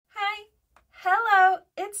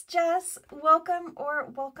it's Jess.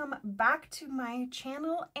 Welcome back to my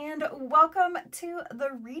channel and welcome to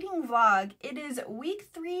the reading vlog. It is week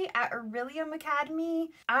 3 at Readathon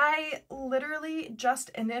Academy. I literally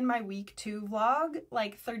just ended my week 2 vlog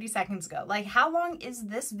like 30 seconds ago. Like, how long is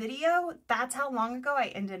this video? That's how long ago I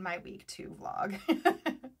ended my week 2 vlog.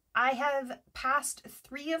 I have passed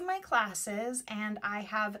 3 of my classes and I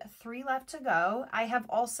have 3 left to go. I have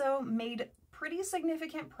also made pretty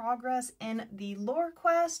significant progress in the lore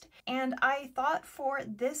quest, and I thought for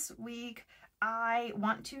this week I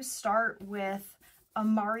want to start with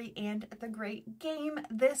Amari and the Great Game.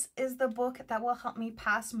 This is the book that will help me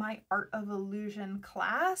pass my Art of Illusion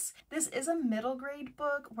class. This is a middle grade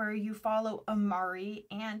book where you follow Amari,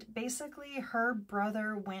 and basically her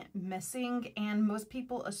brother went missing and most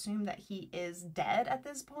people assume that he is dead at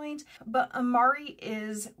this point, but Amari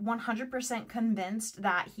is 100% convinced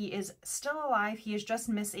that he is still alive, he is just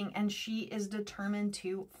missing, and she is determined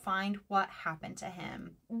to find what happened to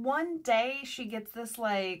him. One day she gets this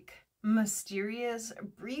like mysterious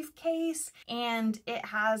briefcase and it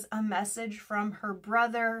has a message from her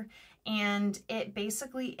brother, and it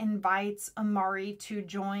basically invites Amari to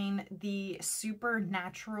join the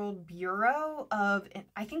Supernatural Bureau of,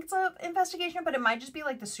 I think it's an investigation, but it might just be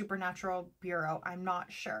like the Supernatural Bureau, I'm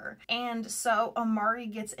not sure. And so Amari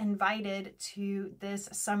gets invited to this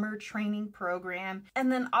summer training program,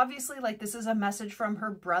 and then obviously like this is a message from her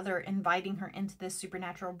brother inviting her into this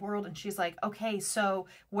supernatural world, and she's like, okay, so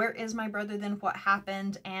where is my brother then? What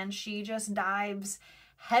happened? And she just dives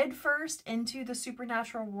headfirst into the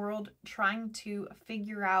supernatural world, trying to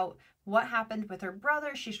figure out what happened with her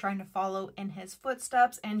brother. She's trying to follow in his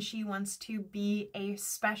footsteps, and she wants to be a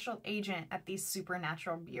special agent at the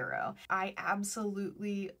Supernatural Bureau. I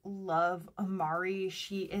absolutely love Amari.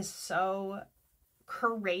 She is so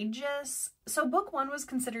courageous. So book 1 was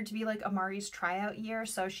considered to be like Amari's tryout year,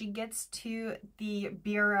 so she gets to the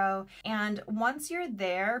bureau, and once you're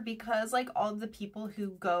there, because like all the people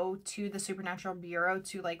who go to the Supernatural Bureau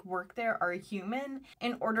to like work there are human,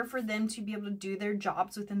 in order for them to be able to do their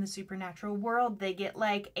jobs within the supernatural world, they get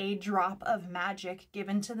like a drop of magic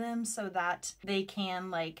given to them so that they can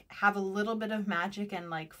like have a little bit of magic and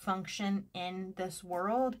like function in this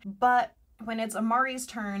world. But when it's Amari's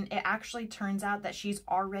turn, it actually turns out that she's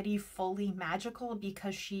already fully magical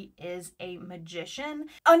because she is a magician.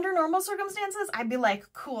 Under normal circumstances, I'd be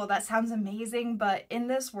like, cool, that sounds amazing, but in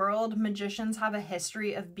this world, magicians have a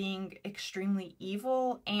history of being extremely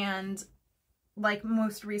evil, and like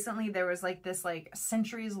most recently there was like this like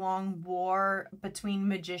centuries-long war between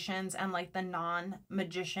magicians and like the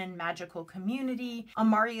non-magician magical community.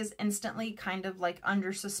 Amari is instantly kind of like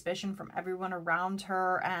under suspicion from everyone around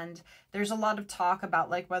her, and there's a lot of talk about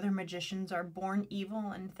like whether magicians are born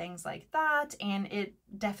evil and things like that, and it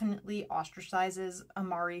definitely ostracizes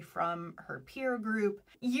Amari from her peer group.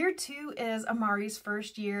 Year 2 is Amari's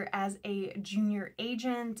first year as a junior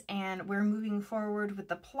agent, and we're moving forward with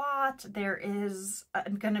the plot. There is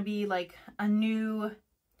gonna be like a new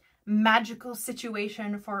magical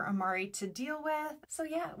situation for Amari to deal with. So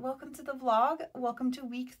yeah, welcome to the vlog. Welcome to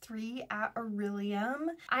week 3 at Readathon.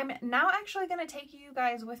 I'm now actually going to take you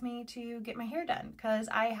guys with me to get my hair done because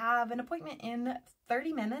I have an appointment in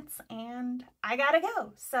 30 minutes and I gotta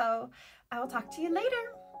go. So I will talk to you later.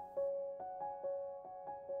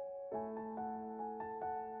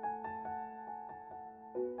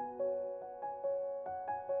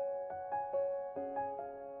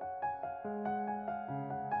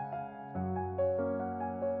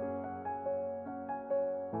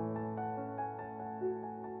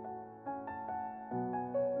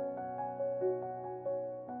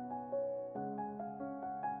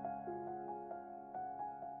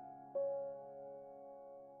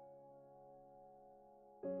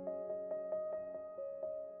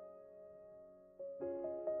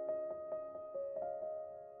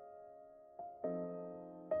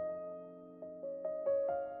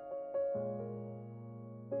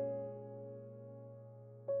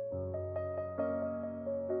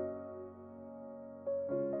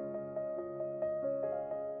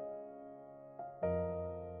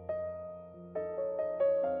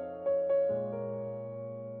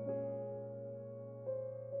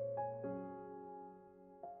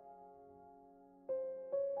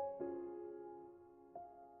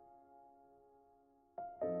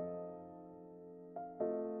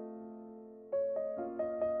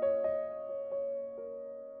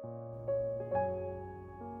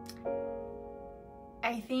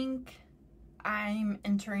 I think I'm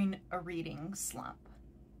entering a reading slump.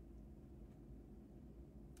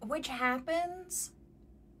 Which happens,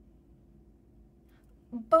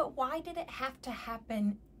 but why did it have to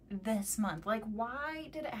happen this month? Like, why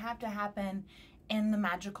did it have to happen in the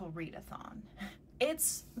magical readathon?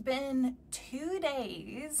 It's been 2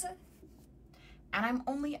 days and I'm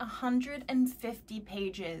only 150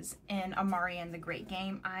 pages in Amari and the Great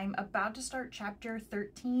Game. I'm about to start chapter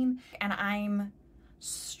 13 and I'm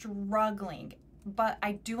struggling, but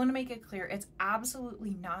I do want to make it clear it's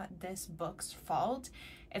absolutely not this book's fault.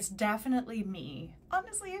 It's definitely me.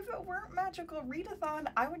 Honestly, if it weren't magical readathon,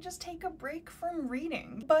 I would just take a break from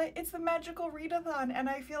reading. But it's the magical readathon and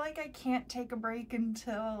I feel like I can't take a break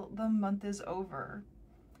until the month is over.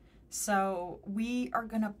 So we are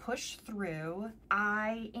gonna push through.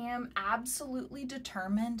 I am absolutely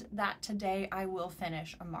determined that today I will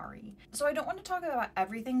finish Amari. So I don't want to talk about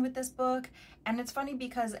everything with this book, and it's funny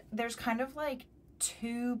because there's kind of like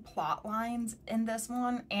 2 plot lines in this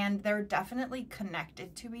one and they're definitely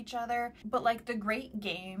connected to each other, but like the Great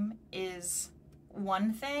Game is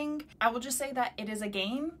one thing. I will just say that it is a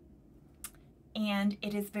game and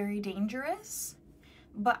it is very dangerous,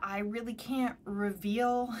 but I really can't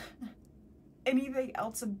reveal anything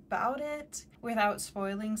else about it without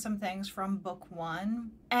spoiling some things from book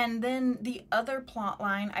 1. And then the other plot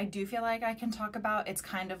line I do feel like I can talk about. It's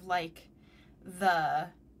kind of like the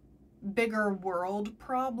bigger world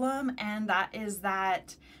problem, and that is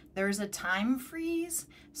that there's a time freeze.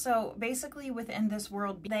 So basically within this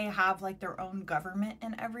world they have like their own government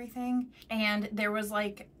and everything, and there was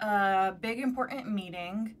like a big important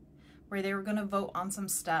meeting where they were gonna vote on some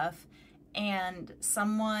stuff and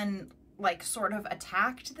someone like sort of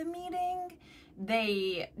attacked the meeting.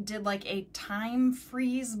 They did like a time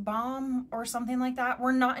freeze bomb or something like that.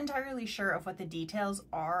 We're not entirely sure of what the details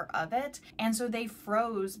are of it. And so they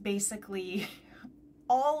froze basically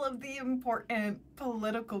all of the important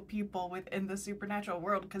political people within the supernatural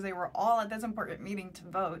world because they were all at this important meeting to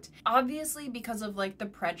vote. Obviously, because of like the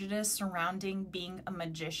prejudice surrounding being a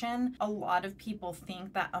magician, a lot of people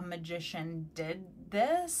think that a magician did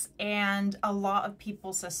this, and a lot of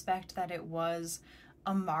people suspect that it was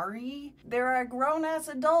Amari. There are grown-ass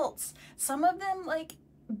adults, some of them like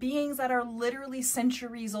beings that are literally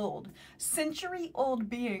century-old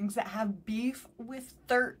beings that have beef with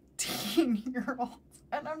 13-year-olds.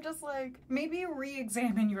 And I'm just like, maybe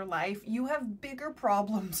re-examine your life. You have bigger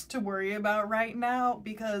problems to worry about right now,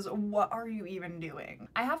 because what are you even doing?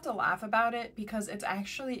 I have to laugh about it because it's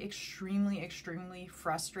actually extremely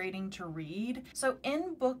frustrating to read. So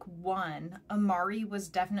in book 1, Amari was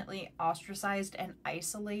definitely ostracized and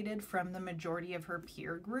isolated from the majority of her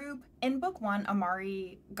peer group. In book 1,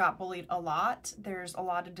 Amari got bullied a lot. There's a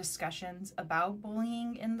lot of discussions about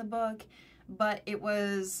bullying in the book, but it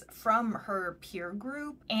was from her peer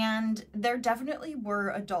group, and there definitely were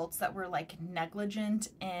adults that were like negligent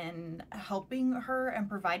in helping her and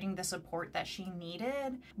providing the support that she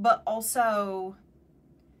needed, but also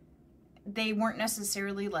they weren't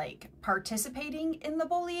necessarily like participating in the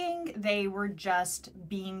bullying. They were just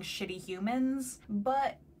being shitty humans.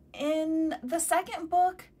 But in the second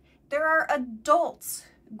book, there are adults,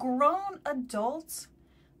 grown adults,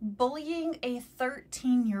 bullying a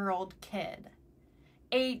 13-year-old kid,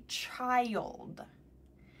 a child,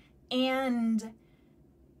 and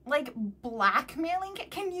like blackmailing.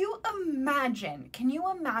 Can you imagine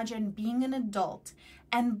being an adult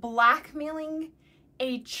and blackmailing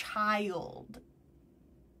a child?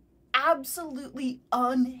 Absolutely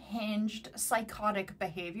unhinged, psychotic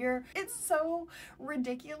behavior. It's so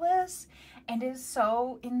ridiculous and is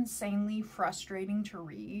so insanely frustrating to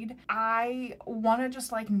read. I want to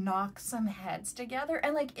just like knock some heads together,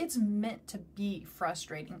 and like it's meant to be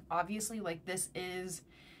frustrating. Obviously, like this is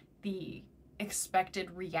the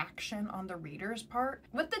expected reaction on the reader's part.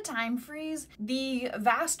 With the time freeze, the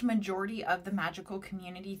vast majority of the magical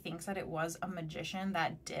community thinks that it was a magician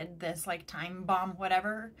that did this like time bomb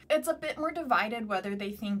whatever. It's a bit more divided whether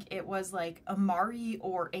they think it was like Amari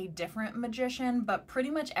or a different magician, but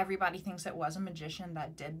pretty much everybody thinks it was a magician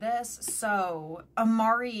that did this. So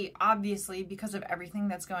Amari, obviously, because of everything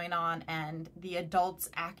that's going on and the adults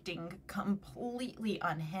acting completely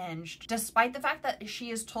unhinged, despite the fact that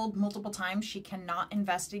she is told multiple times she cannot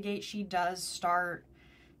investigate, she does start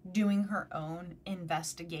doing her own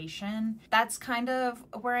investigation. That's kind of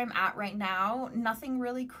where I'm at right now. Nothing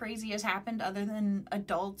really crazy has happened other than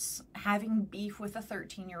adults having beef with a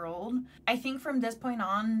 13-year-old. I think from this point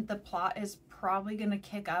on, the plot is probably gonna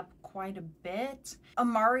kick up quite a bit.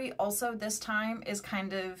 Amari also this time is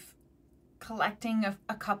kind of collecting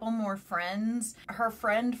a couple more friends. Her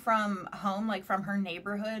friend from home, like from her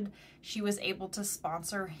neighborhood, she was able to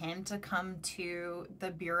sponsor him to come to the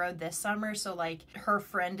bureau this summer. So like her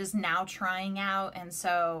friend is now trying out, and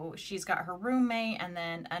so she's got her roommate and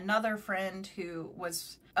then another friend who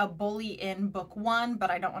was a bully in book 1, but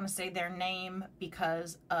I don't want to say their name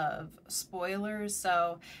because of spoilers.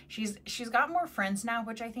 So she's got more friends now,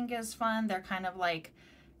 which I think is fun. They're kind of like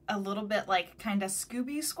a little bit like kind of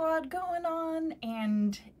Scooby Squad going on,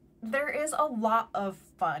 and there is a lot of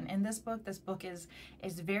fun in this book. This book is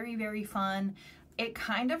very, very fun. It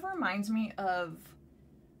kind of reminds me of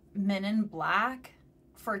Men in Black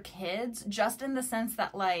for kids, just in the sense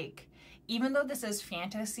that, like, even though this is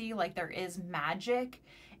fantasy, like there is magic,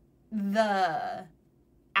 the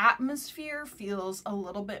atmosphere feels a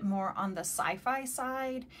little bit more on the sci-fi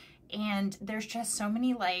side, and there's just so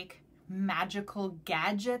many like magical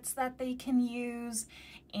gadgets that they can use,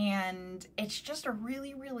 and it's just a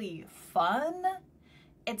really, really fun.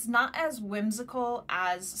 It's not as whimsical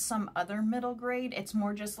as some other middle grade. It's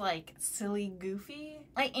more just like silly, goofy.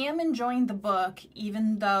 I am enjoying the book,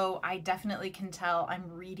 even though I definitely can tell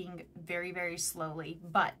I'm reading very, very slowly,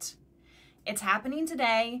 but it's happening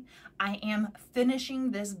today. I am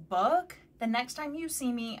finishing this book. The next time you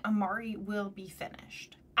see me, Amari will be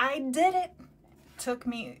finished. I did it. Took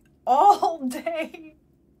me all day.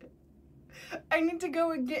 I need to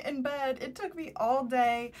go and get in bed. It took me all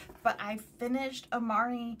day, but I finished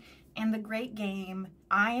Amari and the Great Game.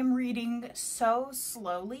 I am reading so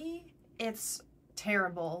slowly. It's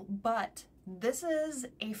terrible, but this is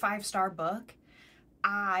a 5-star book.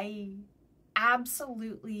 I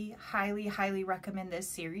absolutely highly, highly recommend this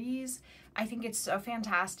series. I think it's so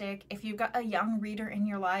fantastic. If you've got a young reader in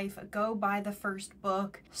your life, go buy the first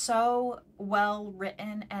book. So well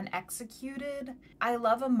written and executed. I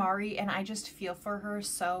love Amari, and I just feel for her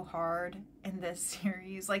so hard in this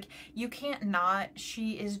series. Like, you can't not.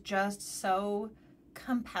 She is just so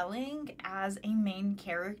compelling as a main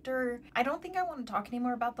character. I don't think I want to talk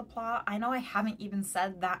anymore about the plot. I know I haven't even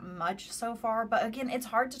said that much so far, but again, it's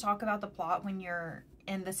hard to talk about the plot when you're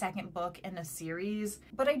in the second book in a series,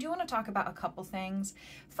 but I do want to talk about a couple things.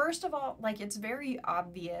 First of all, like, it's very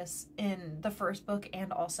obvious in the first book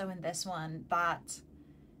and also in this one that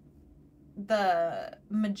the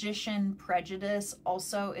magician prejudice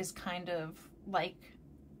also is kind of like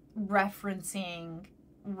referencing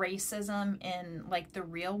racism in like the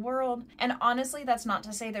real world. And honestly, that's not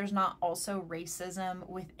to say there's not also racism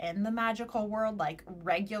within the magical world, like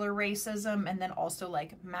regular racism and then also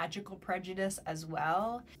like magical prejudice as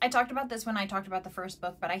well. I talked about this when I talked about the first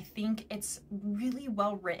book, but I think it's really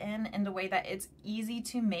well written in the way that it's easy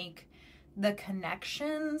to make the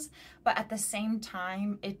connections, but at the same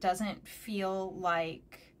time, it doesn't feel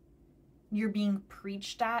like you're being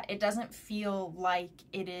preached at. It doesn't feel like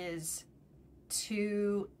it is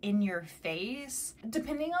too in your face.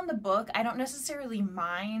 Depending on the book, I don't necessarily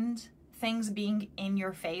mind things being in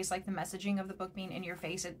your face, like the messaging of the book being in your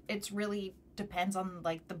face. It's really depends on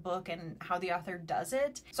like the book and how the author does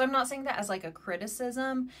it. So I'm not saying that as like a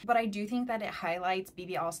criticism, but I do think that it highlights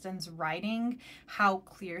B.B. Alston's writing, how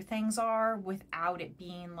clear things are without it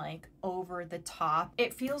being like over the top.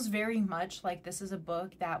 It feels very much like this is a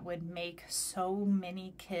book that would make so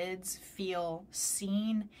many kids feel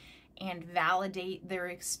seen and validate their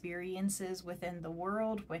experiences within the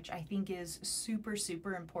world, which I think is super,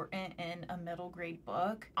 super important in a middle grade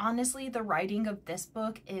book. Honestly, the writing of this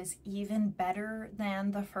book is even better than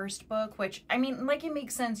the first book, which, I mean, like, it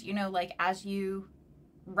makes sense, you know, like, as you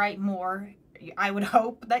write more, I would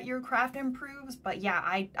hope that your craft improves, but yeah,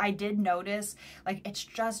 I did notice, like, it's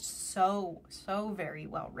just so very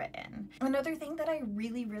well written. Another thing that I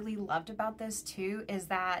really, really loved about this too is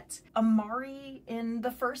that Amari, in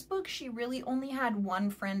the first book, she really only had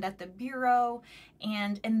one friend at the bureau,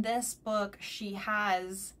 and in this book, she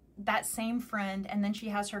has that same friend, and then she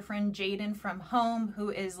has her friend Jaden from home,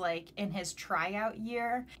 who is like in his tryout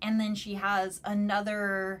year, and then she has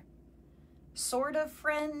another sort of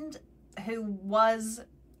friend who was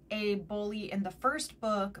a bully in the first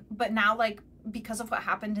book, but now, like, because of what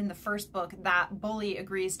happened in the first book, that bully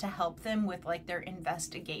agrees to help them with like their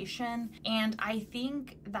investigation. And I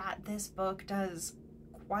think that this book does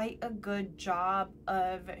quite a good job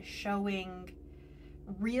of showing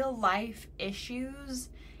real life issues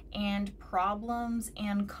and problems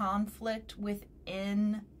and conflict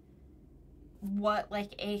within what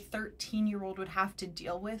like a 13-year-old would have to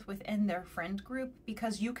deal with within their friend group,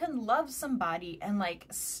 because you can love somebody and like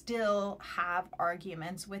still have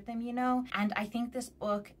arguments with them, you know. And I think this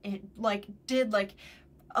book, it like did like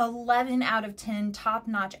 11 out of 10, top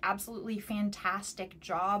notch, absolutely fantastic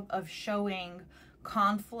job of showing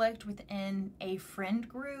conflict within a friend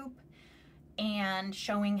group and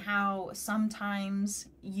showing how sometimes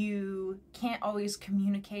you can't always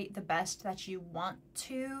communicate the best that you want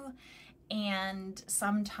to, and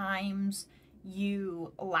sometimes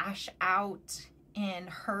you lash out in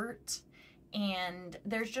hurt, and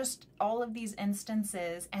there's just all of these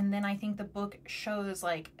instances. And then I think the book shows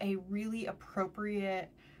like a really appropriate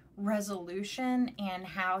resolution and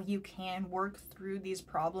how you can work through these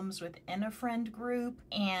problems within a friend group,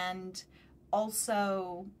 and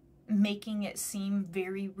also making it seem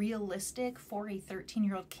very realistic for a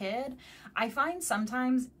 13-year-old kid. I find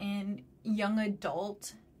sometimes in young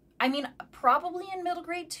adult, I mean, probably in middle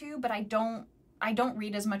grade too, but I don't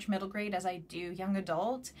read as much middle grade as I do young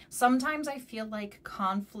adult. Sometimes I feel like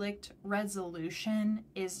conflict resolution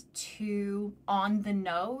is too on the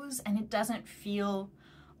nose, and it doesn't feel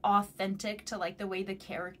authentic to like the way the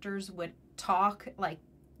characters would talk, like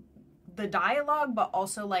the dialogue, but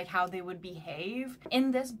also like how they would behave.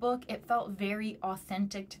 In this book, it felt very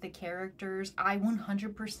authentic to the characters. I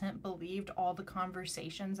 100% believed all the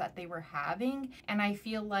conversations that they were having, and I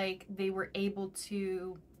feel like they were able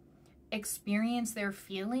to experience their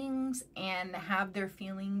feelings and have their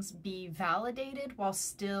feelings be validated while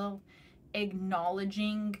still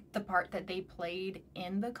acknowledging the part that they played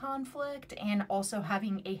in the conflict, and also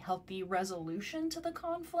having a healthy resolution to the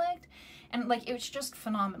conflict. And like, it's just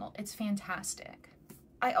phenomenal. It's fantastic.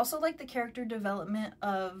 I also like the character development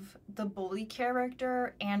of the bully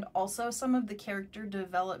character, and also some of the character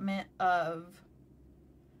development of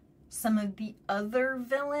some of the other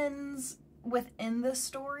villains within the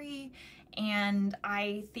story. And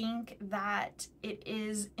I think that it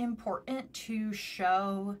is important to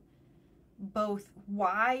show both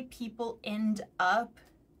why people end up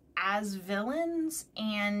as villains,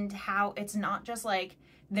 and how it's not just like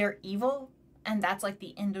they're evil and that's like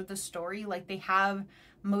the end of the story. Like, they have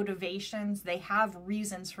motivations, they have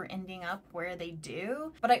reasons for ending up where they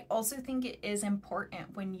do. But I also think it is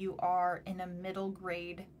important when you are in a middle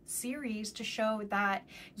grade series to show that,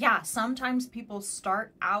 yeah, sometimes people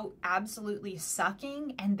start out absolutely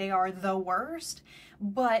sucking and they are the worst,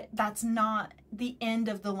 but that's not the end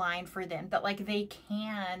of the line for them. That like, they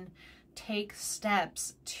can take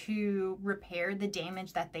steps to repair the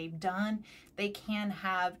damage that they've done. They can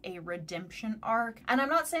have a redemption arc. And I'm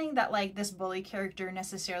not saying that like this bully character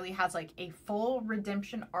necessarily has like a full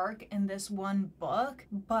redemption arc in this one book,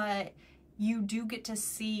 but you do get to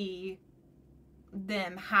see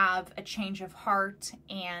them have a change of heart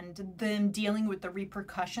and them dealing with the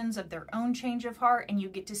repercussions of their own change of heart, and you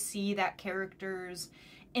get to see that character's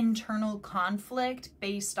internal conflict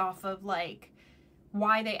based off of like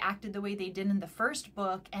why they acted the way they did in the first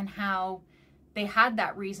book, and how they had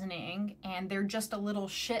that reasoning, and they're just a little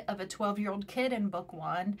shit of a 12-year-old kid in book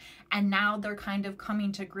 1, and now they're kind of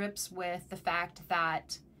coming to grips with the fact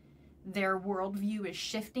that their worldview is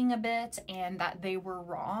shifting a bit and that they were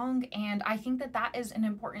wrong. And I think that that is an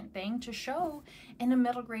important thing to show in a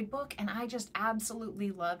middle grade book, and I just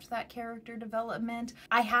absolutely loved that character development.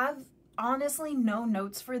 I have honestly no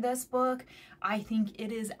notes for this book. I think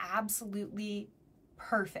it is absolutely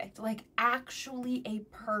perfect, like actually a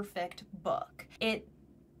perfect book. It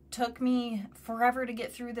took me forever to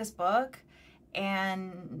get through this book,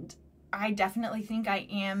 and I definitely think I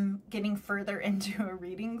am getting further into a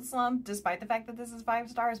reading slump despite the fact that this is 5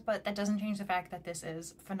 stars, but that doesn't change the fact that this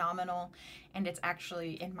is phenomenal, and it's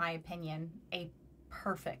actually, in my opinion, a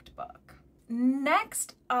perfect book.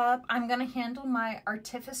 Next up, I'm going to handle my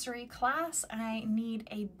artificery class. I need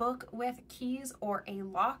a book with keys or a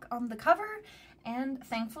lock on the cover, and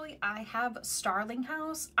thankfully I have Starling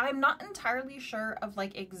House. I'm not entirely sure of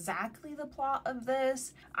like exactly the plot of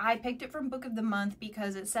this. I picked it from Book of the Month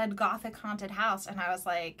because it said Gothic Haunted House, and I was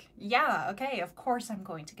like, yeah, okay, of course I'm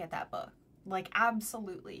going to get that book. Like,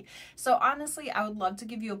 absolutely. So honestly, I would love to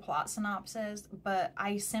give you a plot synopsis, but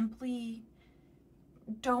I simply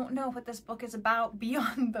don't know what this book is about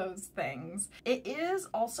beyond those things. It is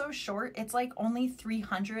also short. It's like only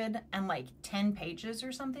 310 pages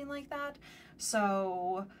or something like that.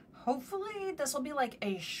 So hopefully this will be like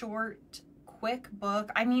a short, quick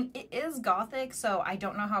book. I mean, it is Gothic, so I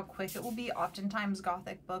don't know how quick it will be. Oftentimes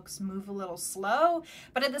Gothic books move a little slow,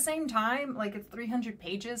 but at the same time, like, it's 300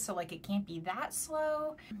 pages, so like it can't be that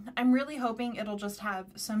slow. I'm really hoping it'll just have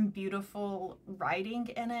some beautiful writing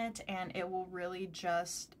in it, and it will really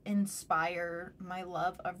just inspire my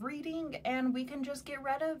love of reading, and we can just get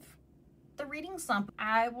rid of the reading slump.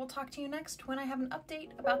 I will talk to you next when I have an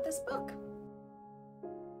update about this book.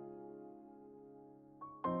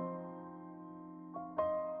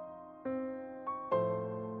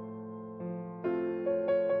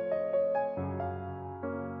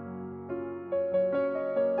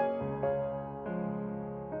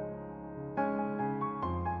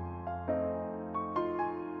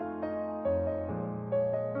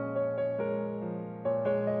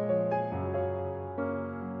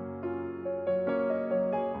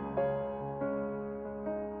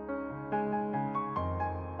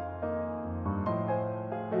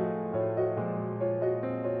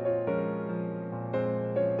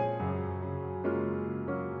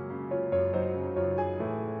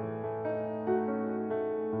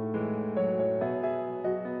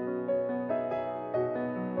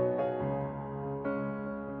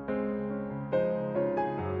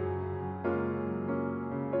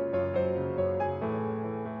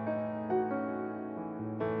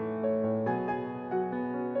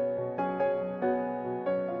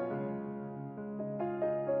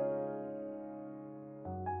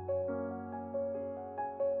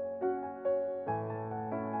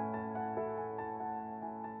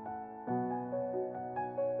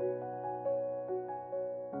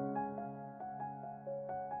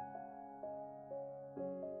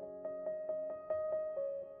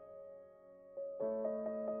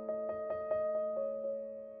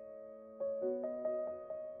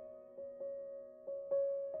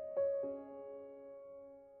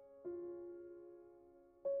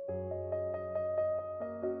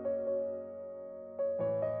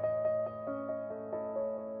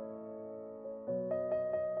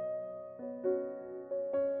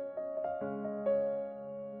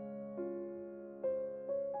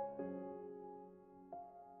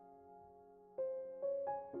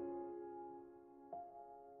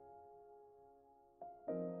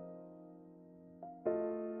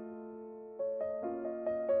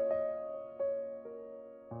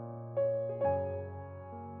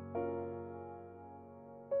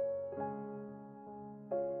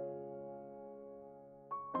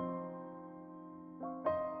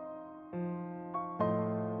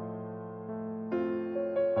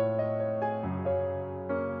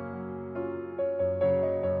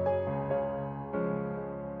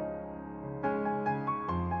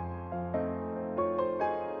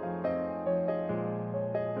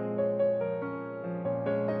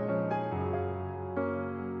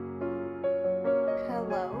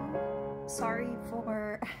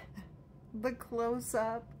 for the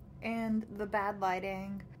close-up and the bad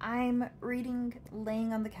lighting. I'm reading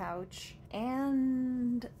laying on the couch,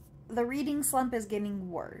 and the reading slump is getting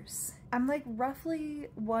worse. I'm like roughly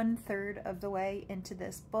 1/3 of the way into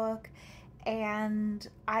this book, and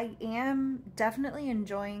I am definitely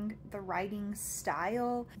enjoying the writing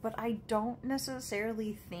style, but I don't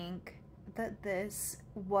necessarily think that this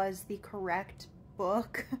was the correct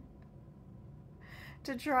book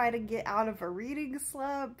to try to get out of a reading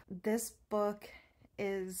slump. This book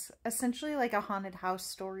is essentially like a haunted house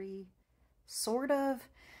story, sort of.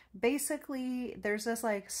 Basically, there's this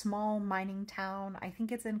like small mining town. I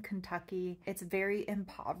think it's in Kentucky. It's very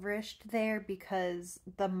impoverished there because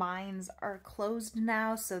the mines are closed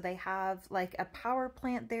now. So they have like a power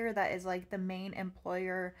plant there that is like the main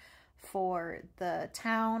employer for the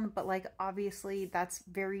town. But like obviously that's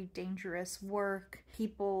very dangerous work.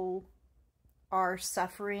 People are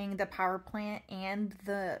suffering. The power plant and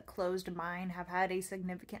the closed mine have had a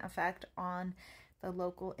significant effect on the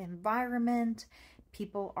local environment.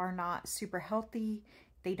 People are not super healthy.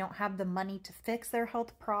 They don't have the money to fix their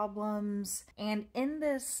health problems. And in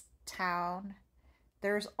this town,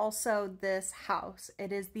 there's also this house.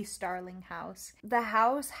 It is the Starling house. The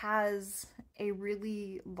house has a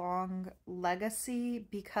really long legacy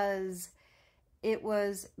because it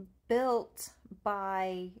was built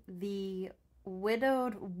by the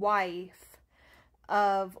widowed wife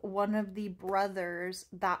of one of the brothers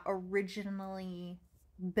that originally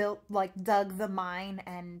dug the mine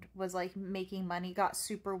and was like making money, got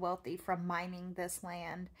super wealthy from mining this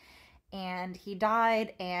land. And he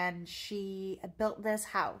died and she built this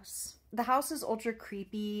house. The house is ultra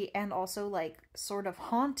creepy and also like sort of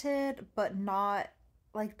haunted, but not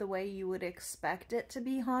like the way you would expect it to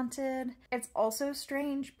be haunted. It's also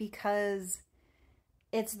strange because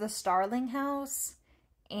it's the Starling house,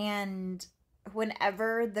 and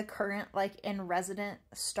whenever the current like in resident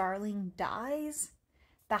Starling dies,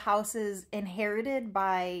 the house is inherited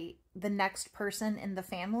by the next person in the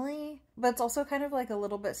family. But it's also kind of like a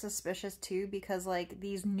little bit suspicious too, because like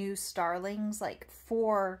these new Starlings, like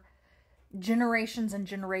for generations and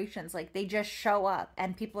generations, like they just show up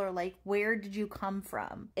and people are like, where did you come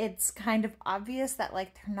from? It's kind of obvious that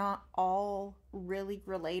like they're not all really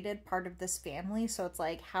related part of this family. So it's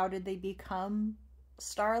like, how did they become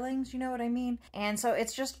Starlings? You know what I mean? And so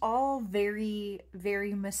it's just all very,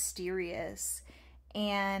 very mysterious.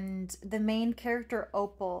 And the main character,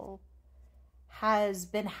 Opal, has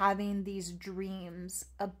been having these dreams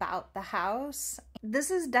about the house. This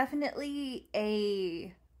is definitely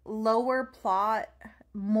a lower plot,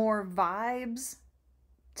 more vibes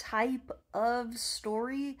type of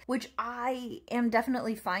story, which I am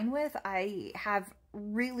definitely fine with. I have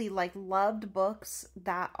really like loved books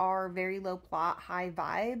that are very low plot, high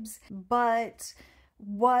vibes, but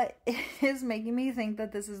what is making me think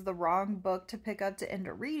that this is the wrong book to pick up to end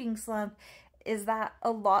a reading slump is that a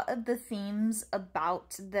lot of the themes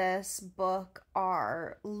about this book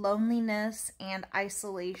are loneliness and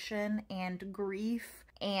isolation and grief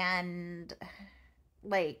and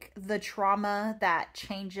like the trauma that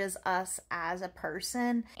changes us as a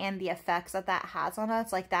person and the effects that that has on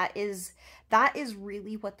us. Like that is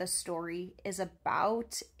really what the story is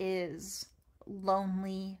about, is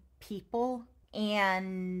lonely people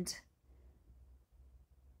and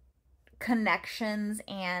connections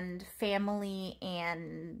and family,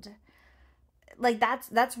 and like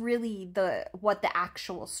that's really what the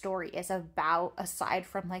actual story is about, aside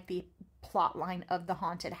from like the plot line of the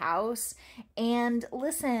haunted house. And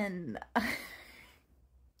listen,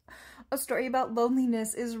 a story about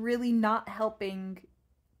loneliness is really not helping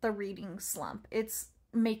the reading slump. It's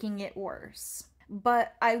making it worse.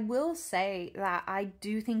 But I will say that I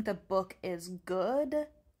do think the book is good,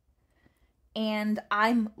 and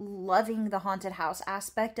I'm loving the haunted house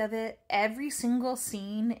aspect of it. Every single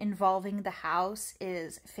scene involving the house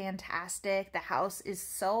is fantastic. The house is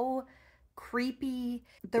so creepy.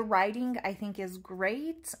 The writing, I think, is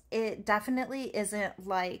great. It definitely isn't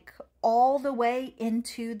like all the way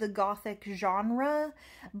into the gothic genre,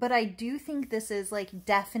 but I do think this is like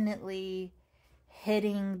definitely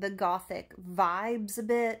hitting the gothic vibes a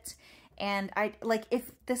bit. And I like,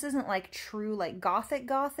 if this isn't like true like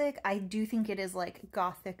gothic, I do think it is like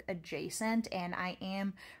gothic adjacent, and I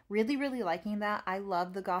am really, really liking that. I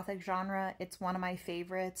love the gothic genre. It's one of my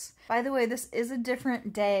favorites. By the way, this is a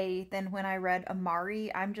different day than when I read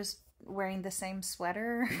Amari. I'm just wearing the same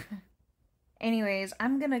sweater. Anyways,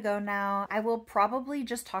 I'm gonna go now. I will probably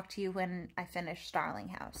just talk to you when I finish Starling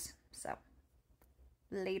House. So,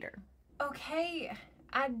 later. Okay,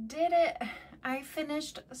 I did it. I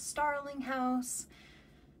finished Starling House.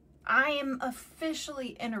 I am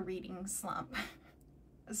officially in a reading slump.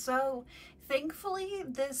 So thankfully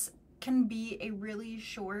this can be a really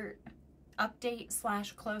short update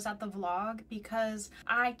slash close out the vlog, because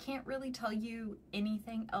I can't really tell you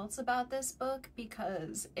anything else about this book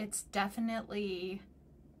because it's definitely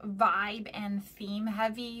vibe and theme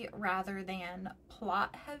heavy rather than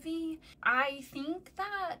plot heavy. I think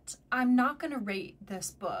that I'm not gonna rate this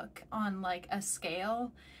book on like a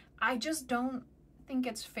scale. I just don't think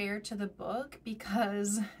it's fair to the book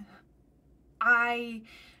because I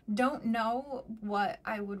don't know what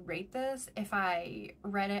I would rate this if I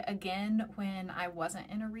read it again when I wasn't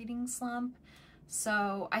in a reading slump.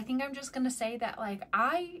 So I think I'm just gonna say that like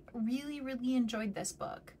I really enjoyed this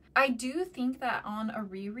book. I do think that on a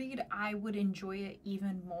reread I would enjoy it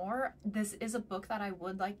even more. This is a book that I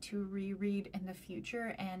would like to reread in the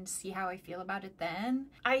future and see how I feel about it then.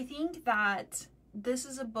 I think that this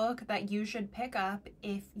is a book that you should pick up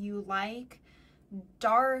if you like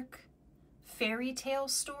dark fairy tale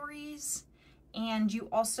stories and you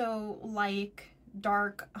also like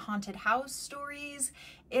dark haunted house stories.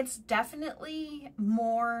 It's definitely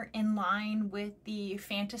more in line with the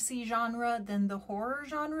fantasy genre than the horror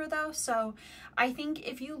genre though, so I think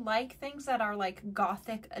if you like things that are like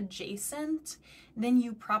gothic adjacent, then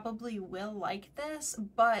you probably will like this,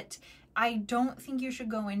 but I don't think you should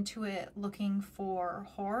go into it looking for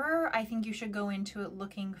horror. I think you should go into it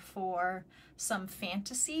looking for some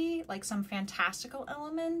fantasy, like some fantastical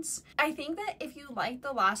elements. I think that if you like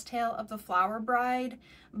The Last Tale of the Flower Bride,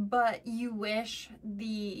 but you wish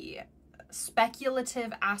the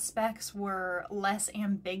speculative aspects were less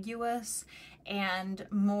ambiguous and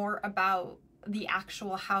more about the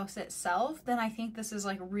actual house itself, then I think this is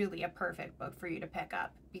like really a perfect book for you to pick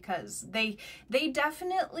up, because they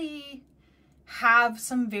definitely have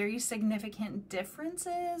some very significant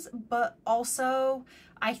differences, but also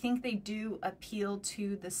I think they do appeal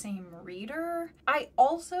to the same reader. I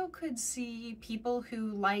also could see people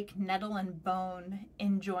who like Nettle and Bone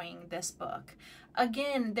enjoying this book.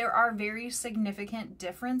 Again, there are very significant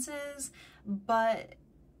differences, but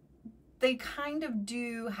they kind of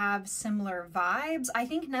do have similar vibes. I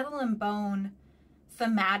think Nettle and Bone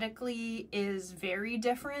thematically is very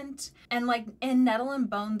different, and like in Nettle and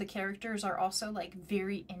Bone the characters are also like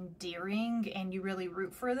very endearing and you really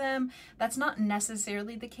root for them. That's not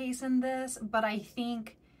necessarily the case in this, but I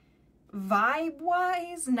think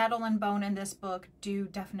vibe-wise Nettle and Bone in this book do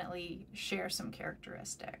definitely share some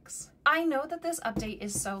characteristics. I know that this update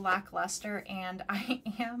is so lackluster and I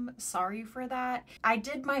am sorry for that. I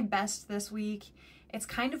did my best this week. It's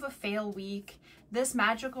kind of a fail week. This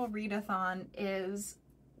magical readathon is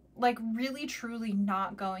like really truly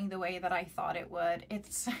not going the way that I thought it would.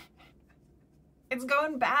 It's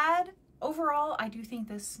going bad. Overall, I do think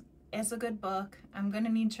this is a good book. I'm gonna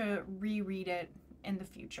need to reread it in the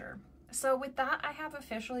future. So with that, I have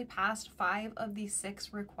officially passed 5 of the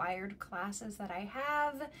 6 required classes that I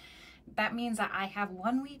have. That means that I have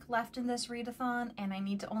 1 week left in this readathon and I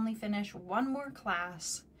need to only finish 1 more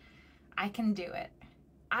class. I can do it.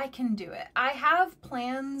 I can do it. I have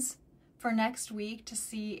plans for next week to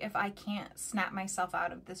see if I can't snap myself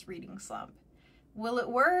out of this reading slump. Will it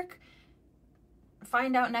work?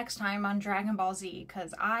 Find out next time on Dragon Ball Z,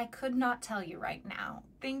 because I could not tell you right now.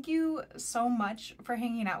 Thank you so much for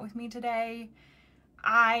hanging out with me today.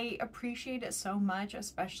 I appreciate it so much,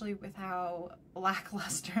 especially with how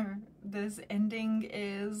lackluster this ending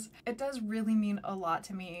is. It does really mean a lot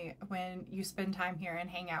to me when you spend time here and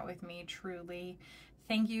hang out with me, truly.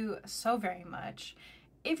 Thank you so very much.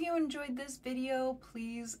 If you enjoyed this video,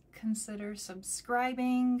 please consider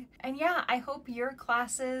subscribing. And yeah, I hope your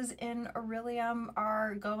classes in Aurelium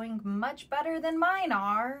are going much better than mine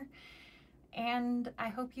are. And I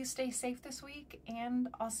hope you stay safe this week, and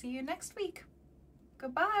I'll see you next week.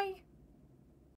 Goodbye.